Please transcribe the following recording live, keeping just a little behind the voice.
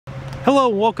Hello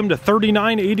and welcome to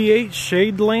 3988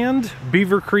 Shadeland,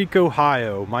 Beavercreek,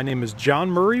 Ohio. My name is John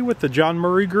Murray with the John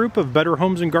Murray Group of Better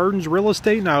Homes and Gardens Real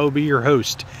Estate, and I will be your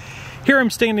host. Here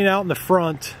I'm standing out in the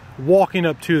front, walking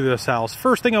up to this house.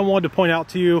 First thing I wanted to point out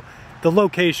to you, the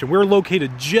location. We're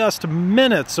located just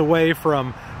minutes away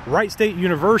from Wright State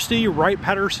University,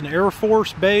 Wright-Patterson Air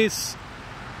Force Base,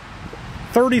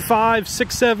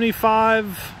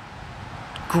 675.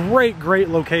 Great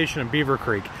location in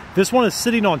Beavercreek. This one is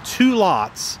sitting on 2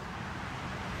 lots.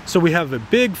 So we have a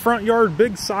big front yard,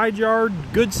 big side yard,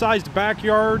 good sized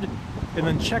backyard, and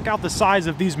then check out the size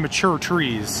of these mature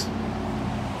trees.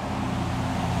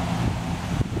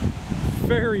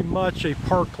 Very much a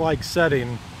park-like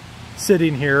setting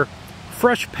sitting here.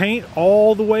 Fresh paint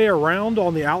all the way around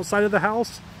on the outside of the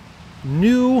house.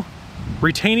 New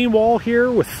retaining wall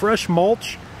here with fresh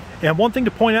mulch. And one thing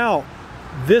to point out,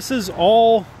 this is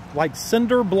all like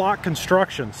cinder block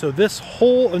construction. So this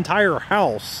whole entire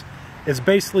house is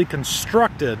basically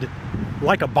constructed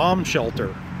like a bomb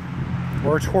shelter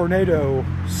or a tornado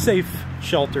safe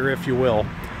shelter, if you will.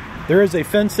 There is a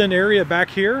fenced-in area back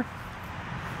here.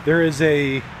 There is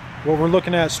what we're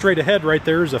looking at straight ahead right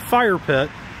there is a fire pit.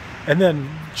 And then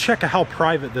check out how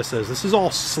private this is. This is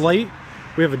all slate.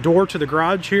 We have a door to the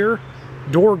garage here,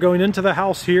 door going into the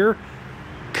house here.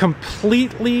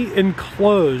 Completely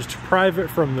enclosed, private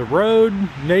from the road,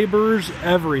 neighbors,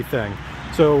 everything.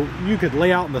 So you could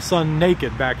lay out in the sun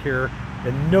naked back here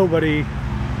and nobody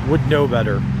would know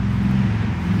better.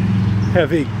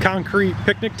 Have a concrete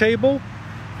picnic table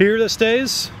here that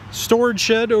stays. Storage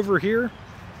shed over here.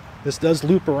 This does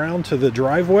loop around to the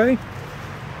driveway.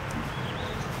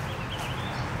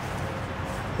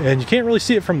 And you can't really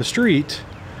see it from the street,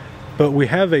 but we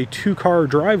have a 2-car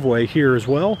driveway here as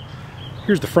well.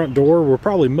 Here's the front door where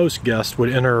probably most guests would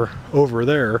enter over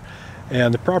there.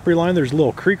 And the property line, there's a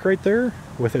little creek right there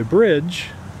with a bridge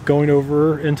going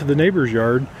over into the neighbor's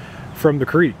yard from the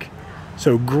creek.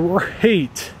 So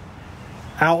great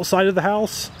outside of the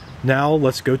house. Now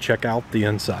let's go check out the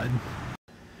inside.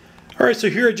 All right, so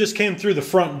here I just came through the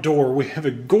front door. We have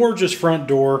a gorgeous front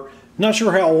door. Not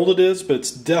sure how old it is, but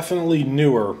it's definitely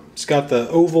newer. It's got the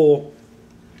oval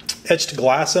etched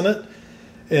glass in it.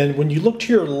 And when you look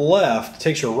to your left, it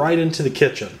takes you right into the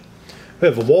kitchen. We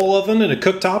have a wall oven and a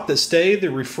cooktop that stay. The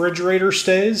refrigerator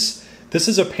stays. This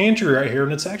is a pantry right here,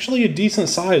 and it's actually a decent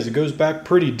size. It goes back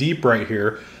pretty deep right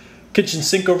here. Kitchen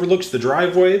sink overlooks the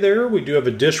driveway there. We do have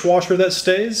a dishwasher that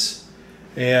stays.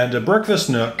 And a breakfast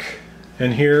nook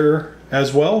in here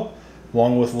as well,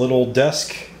 along with a little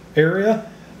desk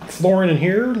area. Flooring in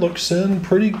here looks in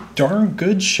pretty darn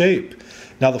good shape.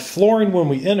 Now the flooring when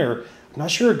we enter, I'm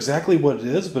not sure exactly what it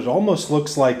is, but it almost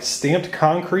looks like stamped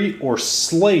concrete or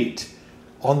slate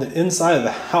on the inside of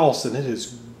the house, and it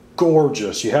is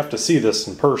gorgeous. You have to see this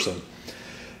in person.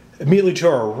 Immediately to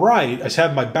our right, I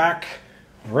have my back,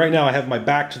 right now I have my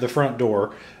back to the front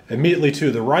door. Immediately to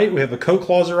the right, we have a coat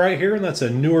closet right here, and that's a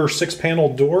newer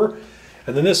 6-panel door.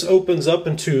 And then this opens up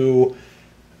into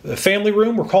the family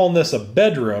room. We're calling this a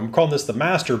bedroom. We're calling this the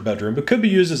master bedroom, but could be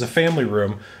used as a family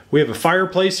room. We have a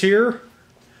fireplace here.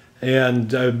 And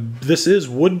this is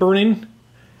wood burning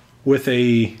with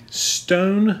a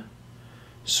stone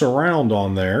surround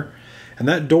on there. And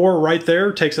that door right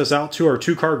there takes us out to our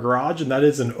 2-car garage, and that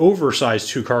is an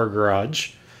oversized 2-car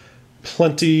garage.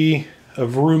 Plenty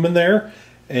of room in there.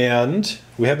 And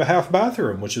we have a half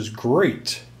bathroom, which is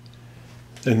great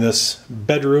in this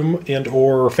bedroom and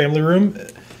or family room.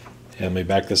 And let me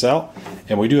back this out.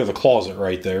 And we do have a closet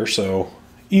right there, so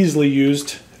easily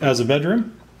used as a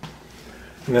bedroom.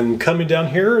 And then coming down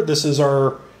here, this is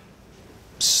our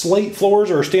slate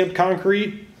floors or stamped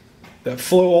concrete that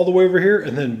flow all the way over here.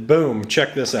 And then boom,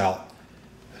 check this out.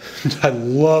 I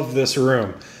love this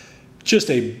room.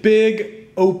 Just a big,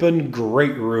 open,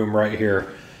 great room right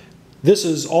here. This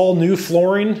is all new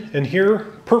flooring in here.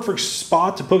 Perfect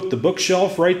spot to put the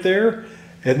bookshelf right there.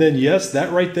 And then yes,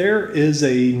 that right there is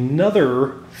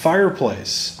another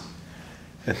fireplace.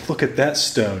 And look at that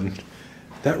stone.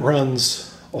 That runs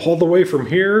all the way from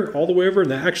here, all the way over, and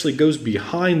that actually goes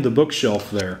behind the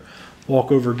bookshelf there.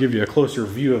 Walk over, give you a closer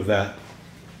view of that.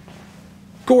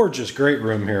 Gorgeous, great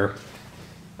room here.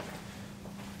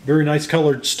 Very nice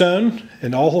colored stone,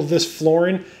 and all of this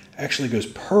flooring actually goes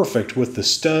perfect with the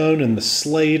stone and the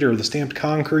slate or the stamped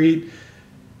concrete.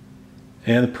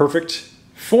 And the perfect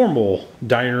formal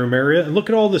dining room area. And look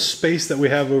at all the space that we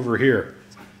have over here.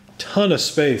 Ton of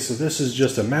space. So this is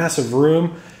just a massive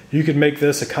room. You could make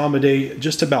this accommodate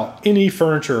just about any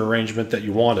furniture arrangement that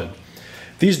you wanted.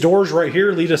 These doors right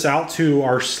here lead us out to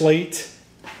our slate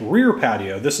rear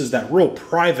patio. This is that real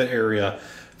private area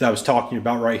that I was talking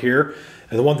about right here.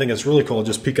 And the one thing that's really cool,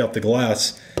 just peek out the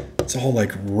glass, it's all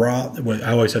like wrought,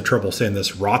 I always have trouble saying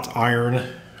this, wrought iron,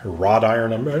 or wrought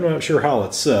iron, I'm not sure how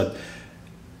it's said.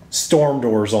 Storm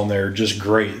doors on there, just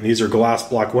great. And these are glass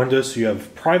block windows, so you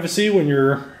have privacy when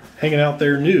you're hanging out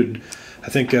there nude. I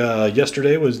think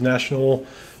yesterday was National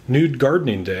Nude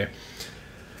Gardening Day.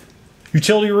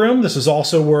 Utility room, this is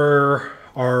also where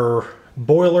our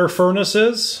boiler furnace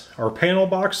is. Our panel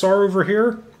box are over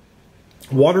here.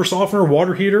 Water softener,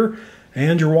 water heater,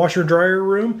 and your washer dryer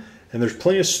room. And there's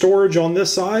plenty of storage on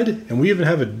this side. And we even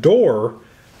have a door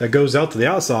that goes out to the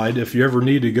outside if you ever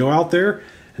need to go out there.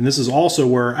 And this is also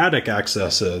where attic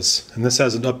access is. And this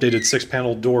has an updated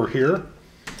 6-panel door here.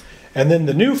 And then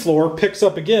the new floor picks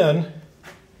up again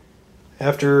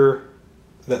after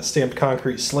that stamped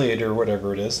concrete slate or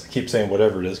whatever it is. I keep saying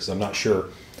whatever it is because I'm not sure.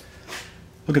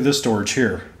 Look at this storage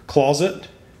here. Closet,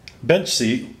 bench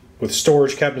seat with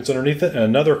storage cabinets underneath it, and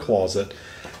another closet.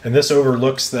 And this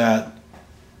overlooks that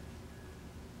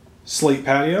slate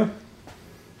patio.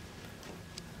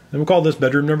 Then we'll call this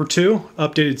bedroom number 2.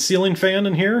 Updated ceiling fan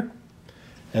in here.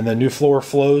 And the new floor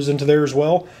flows into there as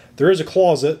well. There is a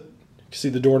closet. You can see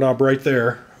the doorknob right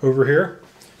there over here.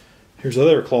 Here's the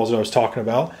other closet I was talking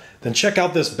about. Then check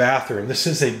out this bathroom. This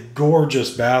is a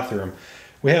gorgeous bathroom.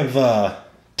 We have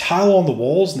tile on the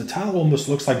walls, and the tile almost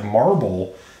looks like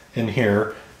marble in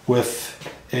here with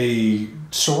a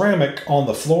ceramic on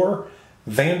the floor.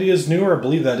 Vandy is newer. I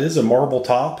believe that is a marble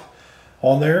top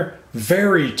on there.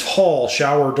 Very tall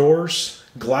shower doors.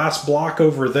 Glass block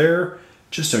over there.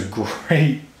 Just a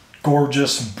great,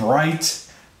 gorgeous, bright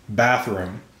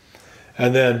bathroom.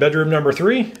 And then bedroom number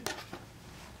 3.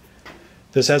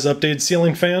 This has updated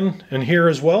ceiling fan in here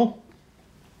as well.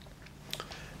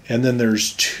 And then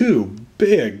there's 2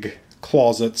 big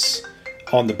closets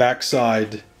on the back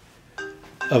side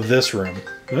of this room.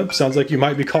 Oops, sounds like you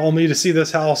might be calling me to see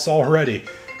this house already.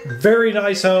 Very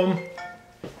nice home.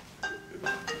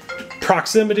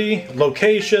 Proximity,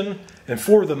 location, and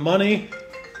for the money,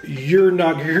 you're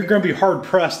going to be hard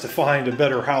pressed to find a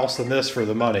better house than this for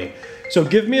the money. So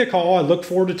give me a call. I look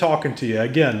forward to talking to you.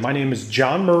 Again, my name is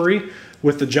John Murray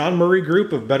with the John Murray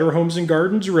Group of Better Homes and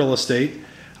Gardens Real Estate.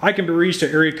 I can be reached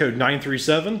at area code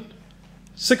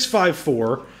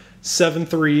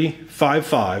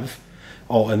 937-654-7355.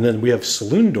 Oh, and then we have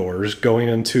saloon doors going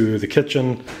into the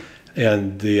kitchen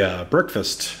and the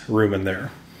breakfast room in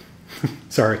there.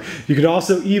 Sorry. You can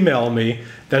also email me.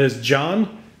 That is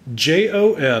John,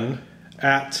 Jon,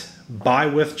 at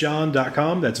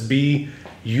buywithjon.com. That's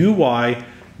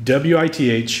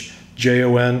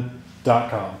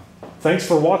BUYWITHJON.com. Thanks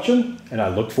for watching, and I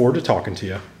look forward to talking to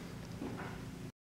you.